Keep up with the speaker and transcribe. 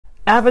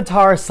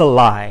Avatar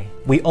Salai.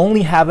 We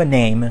only have a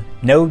name,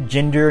 no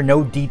gender,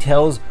 no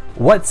details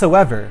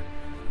whatsoever.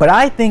 But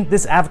I think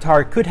this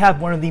avatar could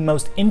have one of the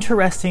most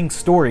interesting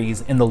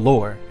stories in the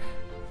lore.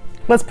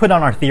 Let's put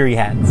on our theory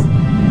hats.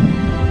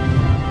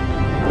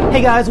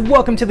 Hey guys,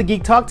 welcome to the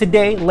Geek Talk.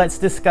 Today, let's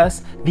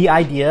discuss the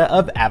idea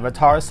of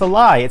Avatar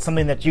Salai. It's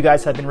something that you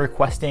guys have been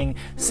requesting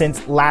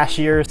since last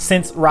year,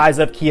 since Rise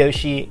of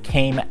Kyoshi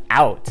came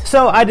out.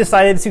 So I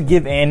decided to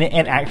give in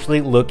and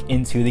actually look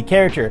into the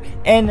character.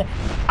 And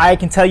I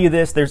can tell you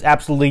this, there's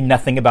absolutely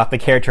nothing about the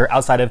character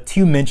outside of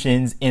 2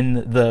 mentions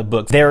in the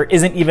book. There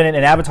isn't even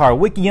an Avatar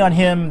wiki on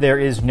him. There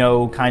is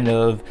no kind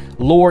of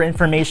lore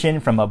information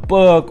from a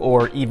book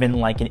or even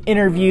like an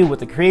interview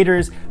with the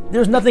creators.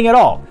 There's nothing at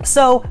all.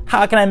 So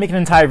how can I make an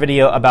entire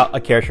video about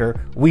a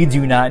character we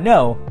do not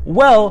know?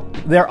 Well,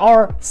 there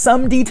are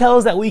some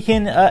details that we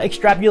can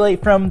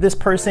extrapolate from this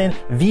person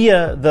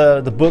via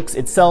the books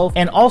itself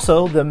and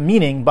also the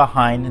meaning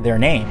behind their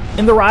name.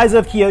 In the Rise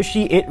of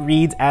Kyoshi, it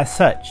reads as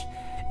such.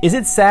 Is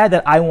it sad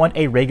that I want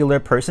a regular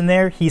person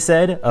there? He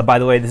said. By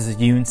the way, this is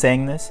Yoon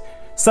saying this.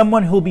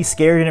 Someone who'll be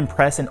scared and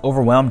impressed and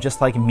overwhelmed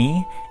just like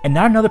me, and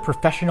not another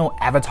professional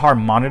avatar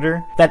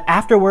monitor? That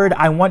afterward,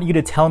 I want you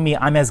to tell me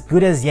I'm as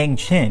good as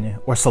Yangchen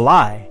or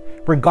Salai,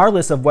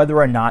 regardless of whether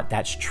or not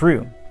that's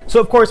true. So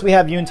of course we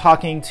have Yoon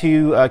talking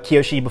to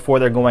Kyoshi before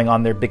they're going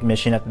on their big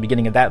mission at the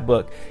beginning of that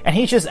book, and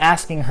he's just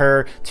asking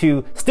her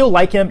to still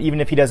like him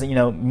even if he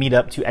doesn't, meet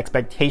up to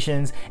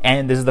expectations.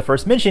 And this is the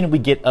first mention we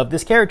get of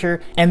this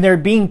character, and they're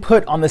being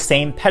put on the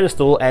same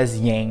pedestal as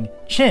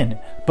Yangchen.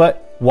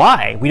 But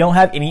why? We don't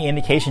have any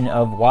indication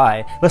of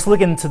why. Let's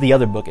look into the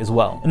other book as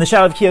well. In the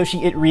Shadow of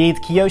Kyoshi, it reads,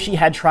 Kyoshi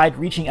had tried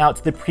reaching out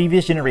to the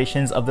previous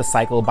generations of the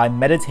cycle by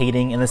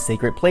meditating in the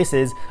sacred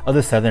places of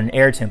the Southern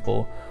Air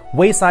Temple,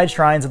 wayside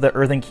shrines of the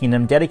Earthen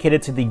Kingdom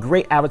dedicated to the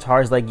great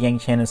avatars like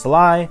Yangchen and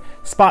Salai,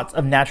 spots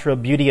of natural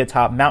beauty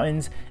atop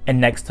mountains, and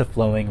next to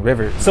flowing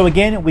rivers. So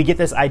again, we get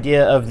this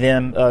idea of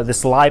them, the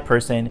Salai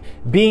person,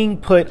 being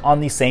put on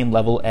the same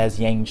level as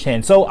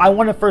Yangchen. So I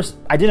want to first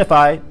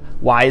identify,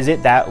 why is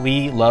it that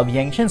we love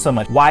Yangchen so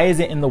much? Why is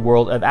it in the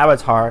world of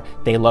Avatar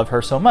they love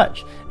her so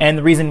much? And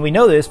the reason we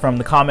know this from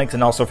the comics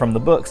and also from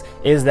the books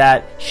is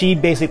that she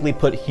basically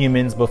put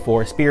humans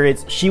before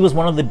spirits. She was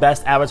one of the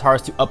best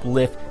avatars to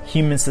uplift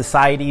human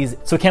societies.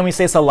 So can we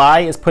say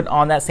Salai is put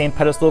on that same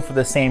pedestal for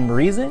the same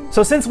reason?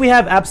 So since we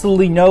have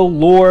absolutely no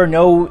lore,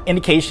 no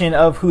indication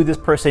of who this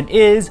person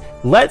is,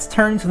 let's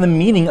turn to the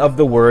meaning of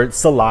the word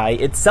Salai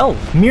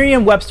itself.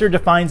 Merriam-Webster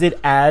defines it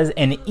as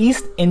an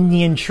East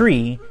Indian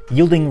tree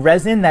yielding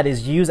resin that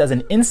is used as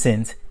an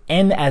incense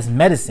and as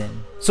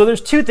medicine. So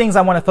there's 2 things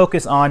I want to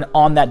focus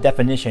on that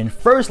definition.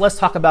 First, let's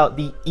talk about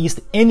the East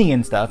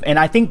Indian stuff, and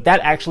I think that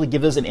actually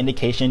gives us an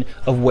indication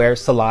of where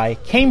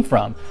Salai came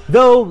from.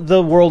 Though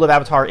the world of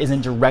Avatar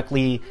isn't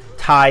directly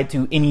tied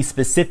to any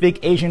specific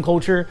Asian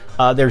culture,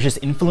 there's just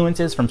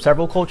influences from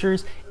several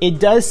cultures. It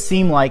does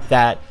seem like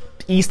that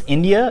East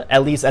India,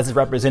 at least as it's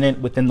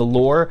represented within the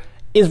lore,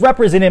 is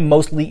represented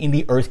mostly in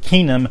the Earth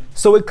Kingdom,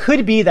 so it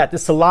could be that the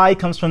Salai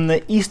comes from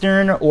the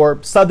eastern or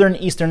southern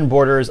eastern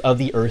borders of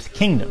the Earth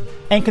Kingdom.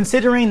 And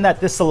considering that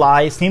this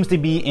Salai seems to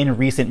be in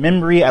recent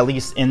memory, at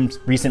least in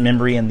recent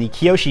memory in the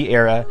Kyoshi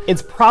era,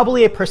 it's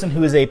probably a person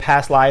who is a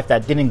past life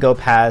that didn't go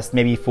past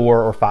maybe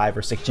 4 or 5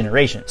 or 6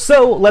 generations.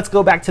 So let's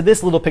go back to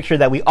this little picture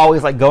that we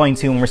always like going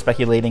to when we're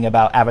speculating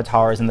about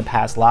avatars in the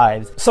past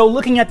lives. So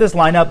looking at this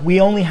lineup, we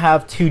only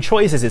have 2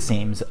 choices, it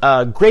seems.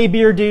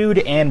 Graybeard dude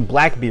and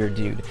Blackbeard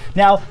dude.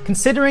 Now,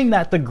 considering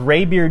that the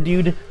Graybeard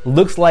dude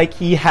looks like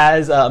he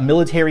has a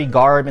military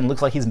garb and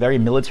looks like he's very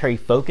military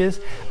focused,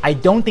 I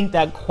don't think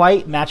that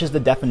quite matches the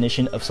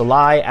definition of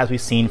Salai as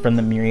we've seen from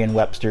the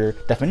Merriam-Webster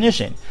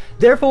definition.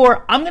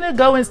 Therefore, I'm gonna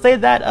go and say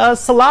that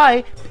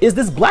Salai is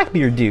this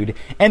Blackbeard dude.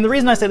 And the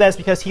reason I say that is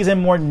because he's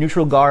in more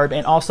neutral garb,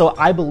 and also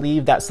I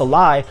believe that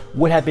Salai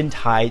would have been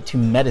tied to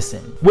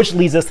medicine, which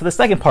leads us to the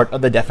second part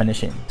of the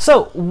definition.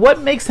 So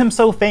what makes him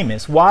so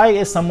famous? Why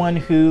is someone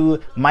who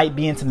might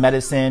be into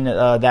medicine,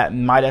 that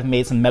might have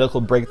made some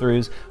medical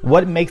breakthroughs,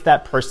 what makes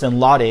that person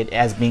lauded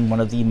as being one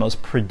of the most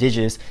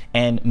prodigious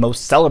and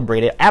most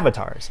celebrated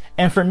avatars?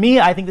 And for me,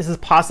 I think this is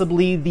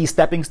possibly the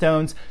stepping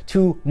stones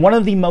to one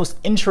of the most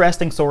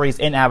interesting stories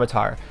in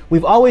Avatar.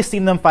 We've always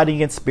seen them fighting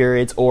against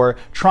spirits or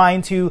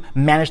trying to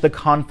manage the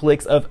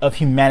conflicts of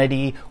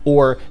humanity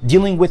or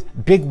dealing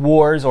with big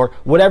wars or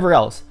whatever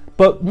else.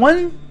 But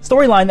one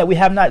storyline that we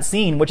have not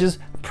seen, which is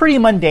pretty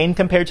mundane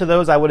compared to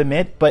those, I would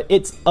admit, but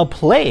it's a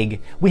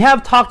plague. We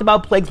have talked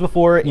about plagues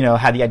before,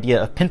 had the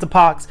idea of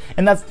Pentapox,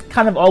 and that's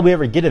kind of all we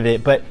ever get of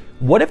it, but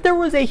what if there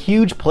was a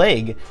huge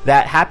plague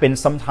that happened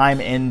sometime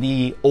in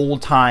the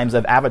old times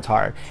of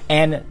Avatar,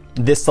 and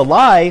this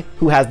Salai,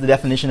 who has the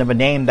definition of a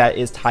name that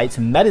is tied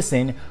to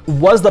medicine,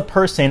 was the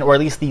person, or at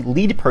least the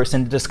lead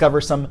person, to discover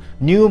some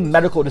new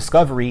medical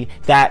discovery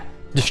that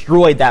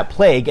destroyed that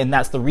plague, and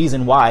that's the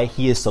reason why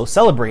he is so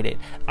celebrated.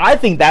 I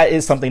think that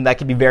is something that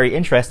could be very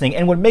interesting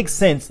and would make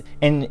sense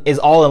and is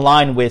all in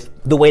line with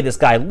the way this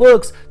guy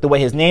looks, the way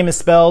his name is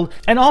spelled.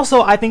 And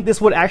also, I think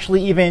this would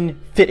actually even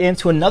fit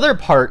into another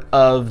part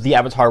of the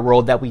Avatar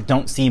world that we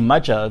don't see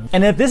much of.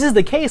 And if this is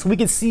the case, we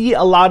could see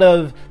a lot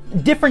of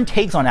different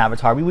takes on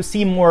Avatar. We would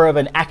see more of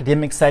an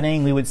academic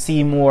setting, we would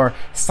see more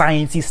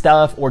sciencey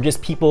stuff, or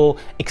just people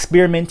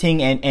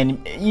experimenting,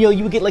 and you know,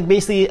 you would get like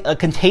basically a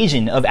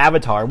contagion of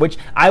Avatar, which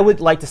I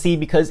would like to see,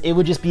 because it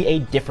would just be a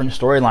different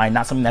storyline,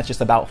 not something that's just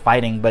about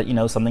fighting, but you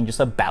know, something just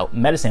about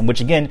medicine,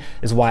 which again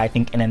is why I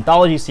think an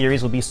anthology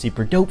series would be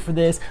super dope for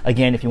this.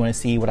 Again, if you want to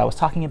see what I was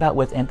talking about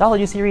with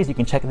anthology series, you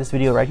can check this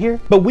video right here.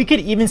 But we could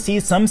even see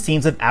some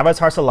scenes of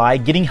Avatar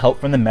Salai getting help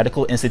from the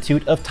Medical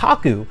Institute of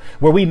Taku,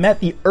 where we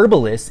met the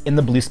herbalist in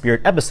the Blue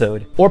Spirit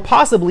episode. Or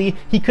possibly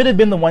he could have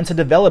been the one to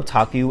develop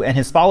Taku, and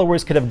his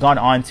followers could have gone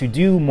on to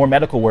do more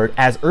medical work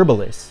as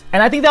herbalists.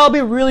 And I think that would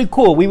be really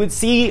cool. We would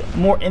see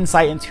more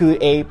insight into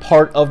a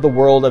part of the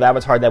world of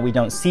Avatar that we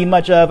don't see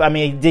much of. I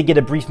mean, it did get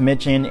a brief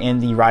mention in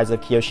the Rise of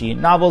Kyoshi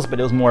novels, but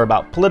it was more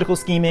about political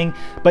scheming.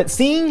 But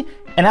seeing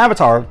an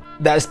Avatar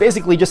that is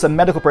basically just a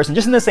medical person,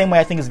 just in the same way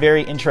I think it's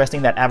very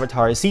interesting that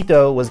Avatar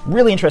Sito was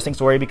really interesting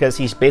story, because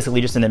he's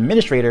basically just an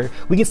administrator.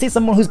 We can see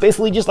someone who's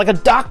basically just like a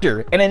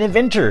doctor and an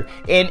inventor,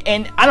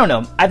 and I don't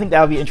know, I think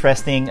that would be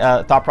interesting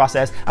thought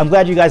process. I'm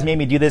glad you guys made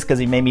me do this, because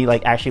it made me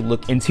like actually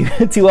look into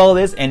to all of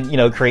this and, you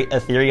know, create a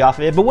theory off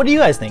of it. But what do you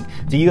guys think?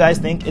 Do you guys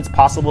think it's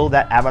possible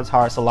that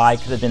Avatar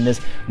Salai could have been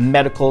this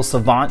medical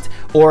savant,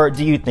 or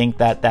do you think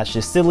that that's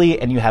just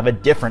silly and you have a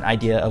different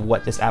idea of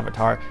what this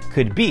Avatar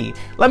could be?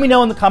 Let me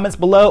know in the comments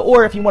below,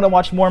 or if you want to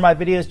watch more of my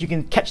videos, you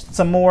can catch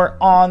some more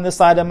on the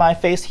side of my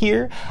face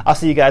here. I'll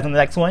see you guys on the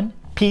next one.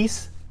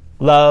 Peace,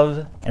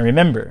 love, and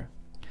remember,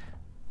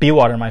 be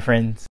water, my friends.